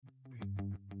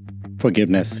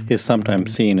Forgiveness is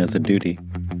sometimes seen as a duty,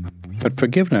 but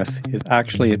forgiveness is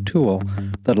actually a tool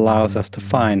that allows us to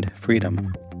find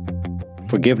freedom.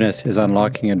 Forgiveness is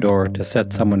unlocking a door to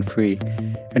set someone free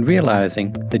and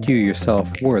realizing that you yourself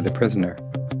were the prisoner.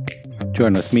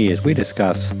 Join with me as we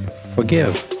discuss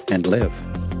Forgive and Live.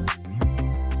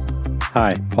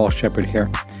 Hi, Paul Shepard here,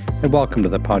 and welcome to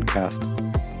the podcast.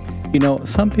 You know,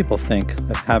 some people think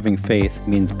that having faith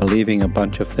means believing a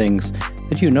bunch of things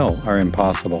that you know are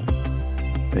impossible.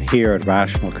 But here at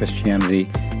Rational Christianity,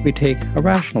 we take a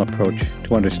rational approach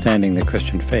to understanding the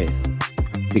Christian faith.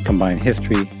 We combine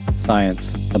history,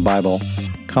 science, the Bible,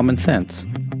 common sense,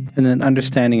 and an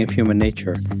understanding of human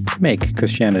nature to make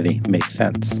Christianity make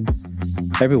sense.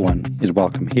 Everyone is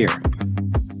welcome here.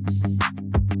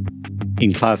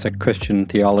 In classic Christian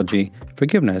theology,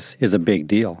 forgiveness is a big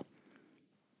deal.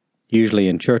 Usually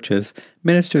in churches,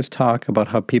 ministers talk about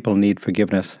how people need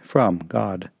forgiveness from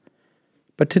God.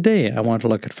 But today I want to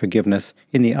look at forgiveness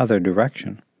in the other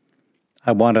direction.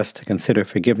 I want us to consider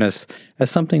forgiveness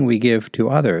as something we give to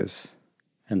others,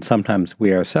 and sometimes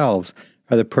we ourselves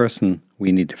are the person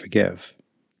we need to forgive.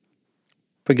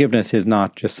 Forgiveness is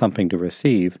not just something to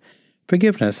receive.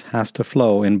 Forgiveness has to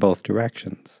flow in both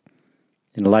directions.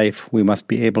 In life, we must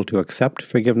be able to accept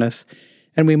forgiveness,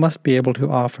 and we must be able to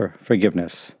offer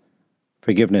forgiveness.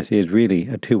 Forgiveness is really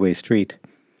a two-way street.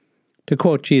 To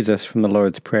quote Jesus from the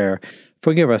Lord's Prayer,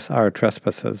 "Forgive us our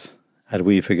trespasses, as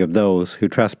we forgive those who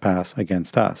trespass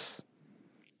against us."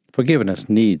 Forgiveness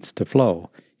needs to flow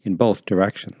in both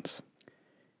directions.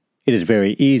 It is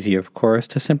very easy, of course,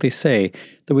 to simply say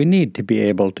that we need to be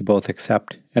able to both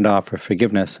accept and offer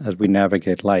forgiveness as we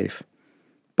navigate life.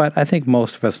 But I think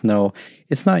most of us know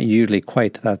it's not usually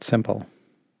quite that simple.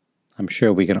 I'm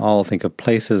sure we can all think of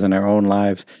places in our own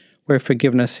lives where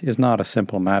forgiveness is not a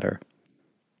simple matter.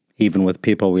 Even with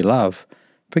people we love,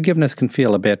 forgiveness can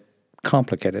feel a bit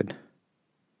complicated,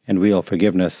 and real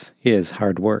forgiveness is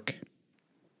hard work.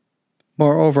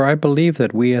 Moreover, I believe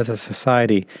that we as a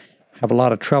society have a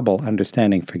lot of trouble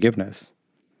understanding forgiveness.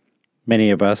 Many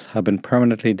of us have been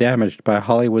permanently damaged by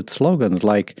Hollywood slogans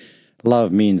like,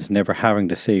 "Love means never having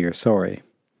to say you're sorry."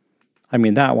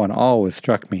 That one always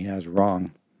struck me as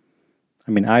wrong.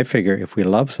 I figure if we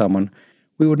love someone,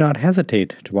 we would not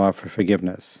hesitate to offer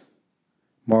forgiveness.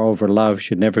 Moreover, love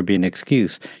should never be an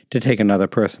excuse to take another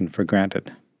person for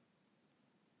granted.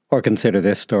 Or consider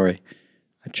this story.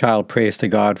 A child prays to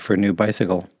God for a new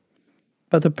bicycle.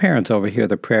 But the parents overhear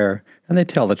the prayer and they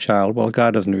tell the child, well,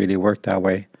 God doesn't really work that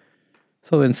way.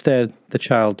 So instead, the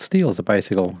child steals a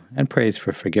bicycle and prays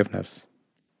for forgiveness.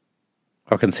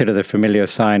 Or consider the familiar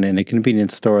sign in a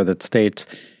convenience store that states,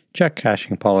 check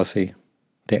cashing policy.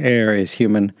 To err is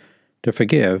human, to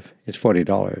forgive is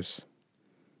 $40.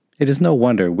 It is no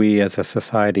wonder we as a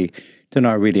society do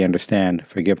not really understand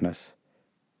forgiveness.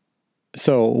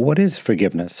 So, what is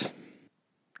forgiveness?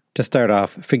 To start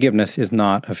off, forgiveness is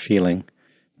not a feeling.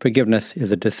 Forgiveness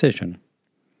is a decision.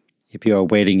 If you are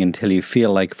waiting until you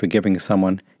feel like forgiving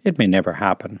someone, it may never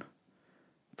happen.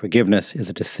 Forgiveness is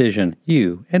a decision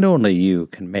you and only you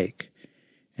can make,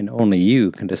 and only you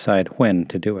can decide when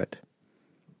to do it.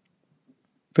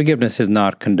 Forgiveness is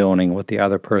not condoning what the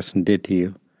other person did to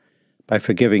you. By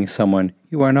forgiving someone,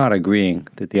 you are not agreeing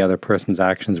that the other person's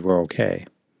actions were okay.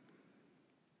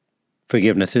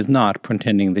 Forgiveness is not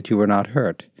pretending that you were not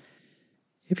hurt.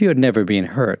 If you had never been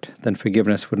hurt, then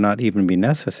forgiveness would not even be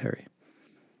necessary.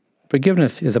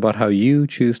 Forgiveness is about how you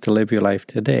choose to live your life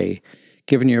today,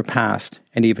 given your past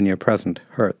and even your present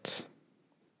hurts.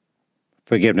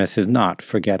 Forgiveness is not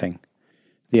forgetting.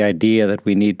 The idea that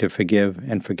we need to forgive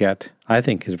and forget, I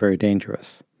think, is very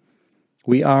dangerous.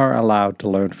 We are allowed to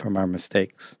learn from our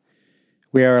mistakes.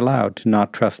 We are allowed to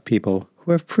not trust people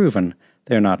who have proven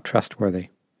they are not trustworthy.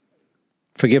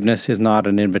 Forgiveness is not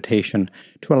an invitation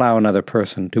to allow another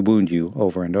person to wound you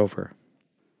over and over.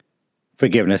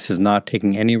 Forgiveness is not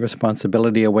taking any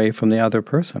responsibility away from the other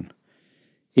person.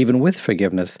 Even with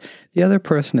forgiveness, the other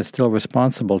person is still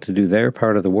responsible to do their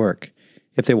part of the work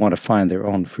if they want to find their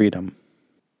own freedom.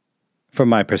 From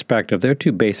my perspective, there are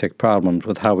two basic problems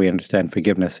with how we understand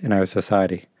forgiveness in our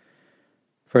society.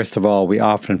 First of all, we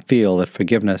often feel that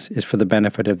forgiveness is for the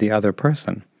benefit of the other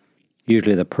person,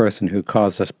 usually the person who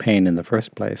caused us pain in the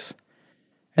first place.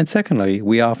 And secondly,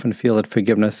 we often feel that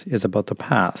forgiveness is about the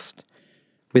past.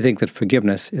 We think that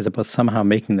forgiveness is about somehow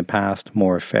making the past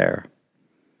more fair.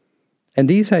 And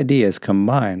these ideas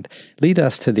combined lead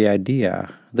us to the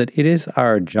idea that it is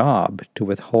our job to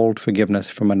withhold forgiveness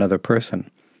from another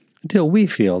person until we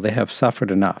feel they have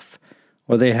suffered enough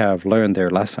or they have learned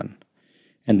their lesson.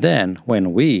 And then,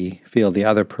 when we feel the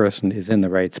other person is in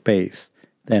the right space,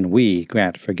 then we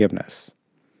grant forgiveness.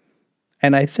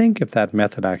 And I think if that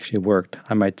method actually worked,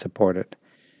 I might support it.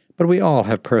 But we all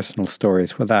have personal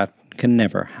stories where that can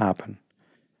never happen.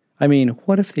 I mean,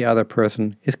 what if the other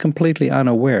person is completely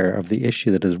unaware of the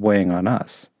issue that is weighing on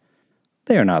us?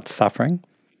 They are not suffering.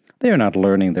 They are not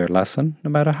learning their lesson, no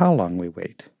matter how long we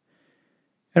wait.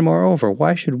 And moreover,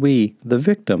 why should we, the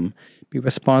victim, be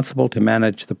responsible to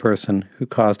manage the person who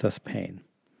caused us pain?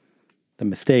 The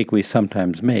mistake we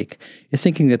sometimes make is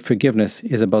thinking that forgiveness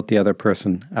is about the other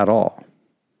person at all.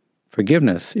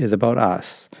 Forgiveness is about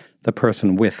us, the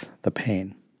person with the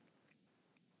pain.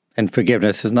 And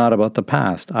forgiveness is not about the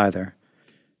past either.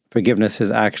 Forgiveness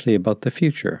is actually about the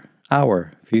future,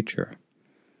 our future.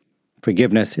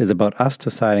 Forgiveness is about us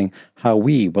deciding how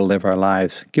we will live our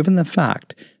lives, given the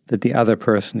fact that the other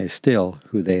person is still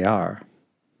who they are.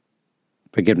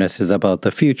 Forgiveness is about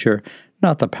the future,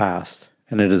 not the past,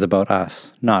 and it is about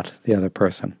us, not the other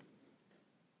person.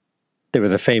 There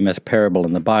is a famous parable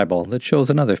in the Bible that shows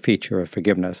another feature of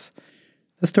forgiveness.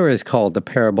 The story is called the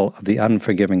parable of the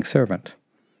unforgiving servant.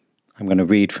 I'm going to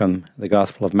read from the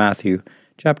Gospel of Matthew,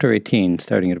 chapter 18,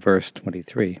 starting at verse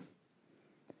 23.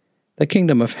 The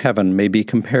kingdom of heaven may be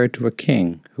compared to a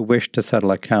king who wished to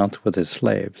settle accounts with his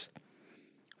slaves.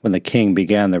 When the king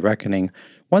began the reckoning,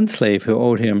 one slave who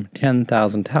owed him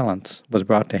 10,000 talents was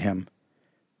brought to him.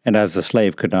 And as the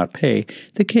slave could not pay,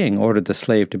 the king ordered the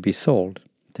slave to be sold,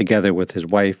 together with his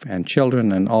wife and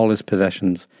children and all his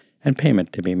possessions, and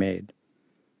payment to be made.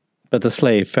 But the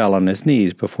slave fell on his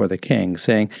knees before the king,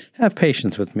 saying, "Have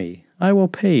patience with me, I will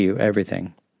pay you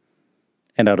everything."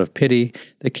 And out of pity,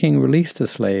 the king released the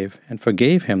slave and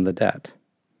forgave him the debt.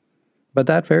 But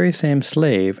that very same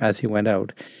slave, as he went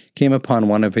out, came upon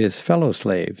one of his fellow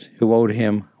slaves, who owed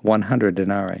him 100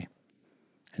 denarii.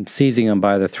 And seizing him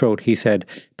by the throat, he said,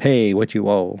 "Pay what you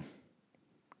owe."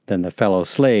 Then the fellow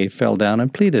slave fell down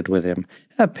and pleaded with him,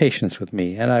 "Have patience with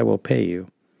me, and I will pay you."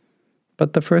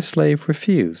 But the first slave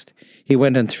refused. He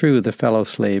went and threw the fellow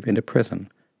slave into prison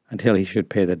until he should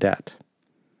pay the debt.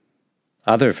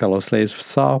 Other fellow slaves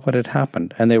saw what had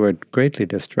happened, and they were greatly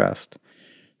distressed.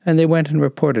 And they went and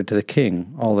reported to the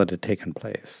king all that had taken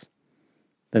place.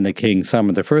 Then the king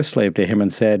summoned the first slave to him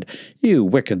and said, "You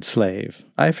wicked slave,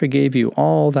 I forgave you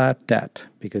all that debt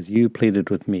because you pleaded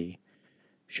with me.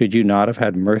 Should you not have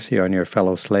had mercy on your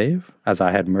fellow slave, as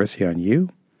I had mercy on you?"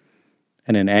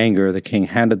 And in anger the king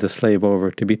handed the slave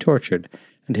over to be tortured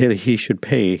until he should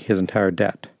pay his entire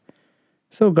debt.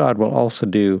 So God will also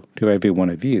do to every one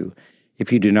of you,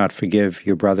 if you do not forgive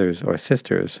your brothers or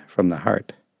sisters from the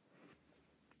heart.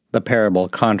 The parable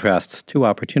contrasts two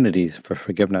opportunities for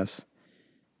forgiveness.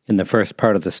 In the first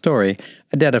part of the story,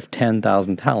 a debt of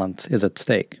 10,000 talents is at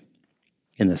stake.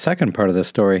 In the second part of the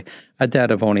story, a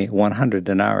debt of only 100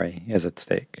 denarii is at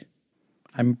stake.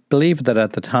 I believe that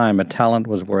at the time a talent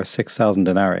was worth 6,000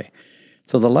 denarii,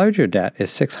 so the larger debt is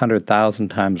 600,000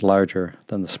 times larger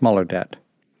than the smaller debt.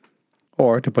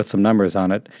 Or, to put some numbers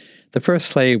on it, the first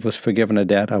slave was forgiven a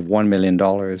debt of $1 million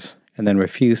and then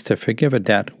refused to forgive a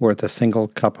debt worth a single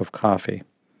cup of coffee.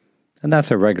 And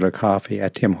that's a regular coffee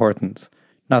at Tim Hortons,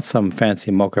 not some fancy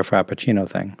mocha frappuccino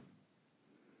thing.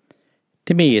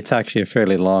 To me, it's actually a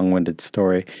fairly long-winded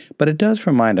story, but it does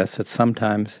remind us that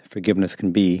sometimes forgiveness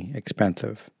can be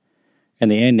expensive. And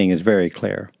the ending is very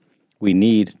clear. We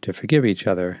need to forgive each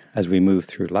other as we move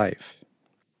through life.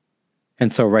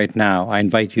 And so right now, I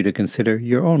invite you to consider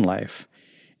your own life,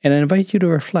 and I invite you to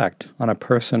reflect on a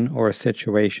person or a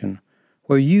situation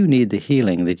where you need the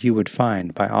healing that you would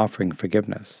find by offering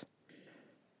forgiveness.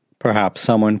 Perhaps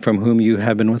someone from whom you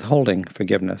have been withholding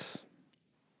forgiveness.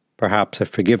 Perhaps a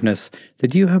forgiveness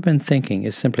that you have been thinking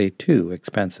is simply too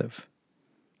expensive.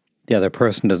 The other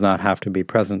person does not have to be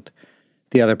present.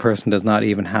 The other person does not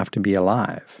even have to be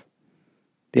alive.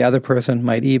 The other person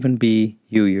might even be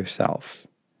you yourself.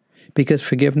 Because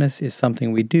forgiveness is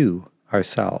something we do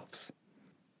ourselves.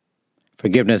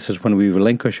 Forgiveness is when we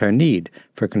relinquish our need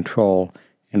for control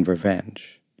and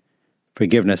revenge.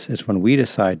 Forgiveness is when we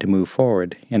decide to move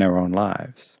forward in our own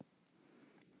lives.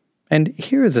 And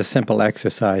here is a simple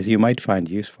exercise you might find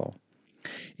useful.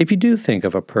 If you do think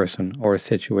of a person or a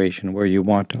situation where you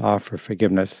want to offer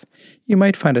forgiveness, you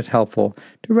might find it helpful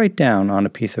to write down on a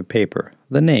piece of paper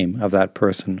the name of that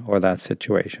person or that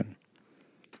situation.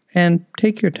 And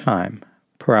take your time,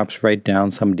 perhaps write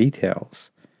down some details.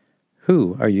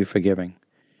 Who are you forgiving?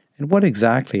 And what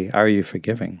exactly are you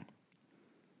forgiving?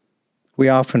 We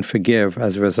often forgive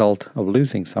as a result of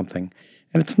losing something,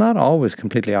 and it's not always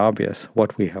completely obvious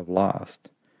what we have lost.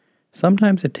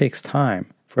 Sometimes it takes time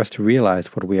for us to realize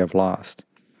what we have lost,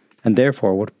 and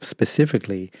therefore what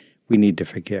specifically we need to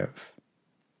forgive.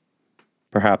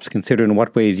 Perhaps consider in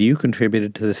what ways you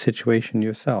contributed to the situation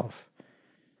yourself.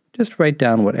 Just write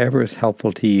down whatever is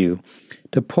helpful to you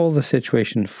to pull the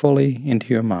situation fully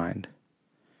into your mind.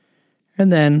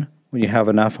 And then, when you have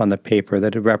enough on the paper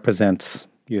that it represents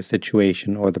your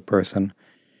situation or the person,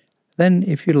 then,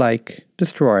 if you like,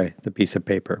 destroy the piece of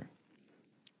paper.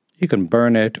 You can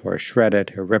burn it or shred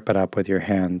it or rip it up with your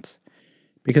hands,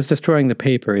 because destroying the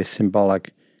paper is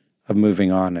symbolic of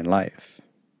moving on in life.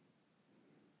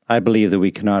 I believe that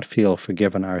we cannot feel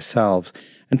forgiven ourselves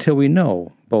until we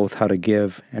know both how to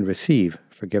give and receive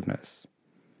forgiveness.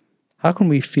 How can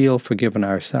we feel forgiven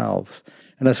ourselves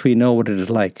unless we know what it is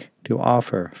like to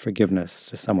offer forgiveness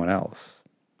to someone else?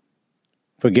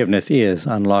 Forgiveness is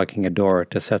unlocking a door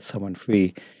to set someone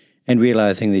free and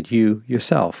realizing that you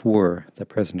yourself were the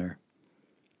prisoner.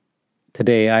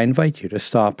 Today, I invite you to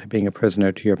stop being a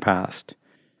prisoner to your past.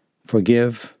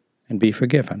 Forgive and be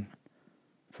forgiven.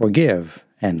 Forgive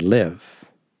and live.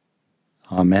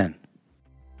 Amen.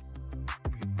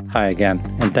 Hi again,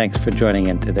 and thanks for joining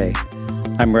in today.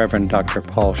 I'm Reverend Dr.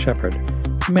 Paul Shepherd,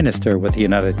 minister with the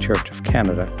United Church of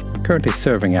Canada, currently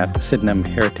serving at Sydenham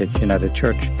Heritage United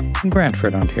Church in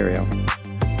Brantford, Ontario.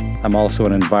 I'm also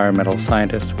an environmental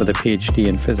scientist with a PhD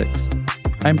in physics.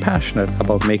 I'm passionate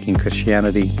about making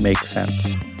Christianity make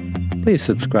sense. Please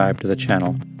subscribe to the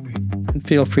channel, and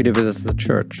feel free to visit the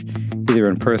church, either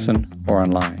in person or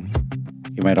online.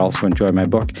 You might also enjoy my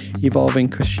book, Evolving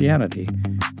Christianity,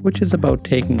 which is about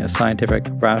taking a scientific,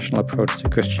 rational approach to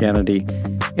Christianity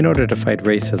in order to fight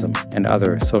racism and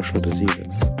other social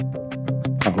diseases.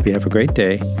 I hope you have a great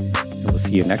day, and we'll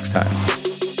see you next time.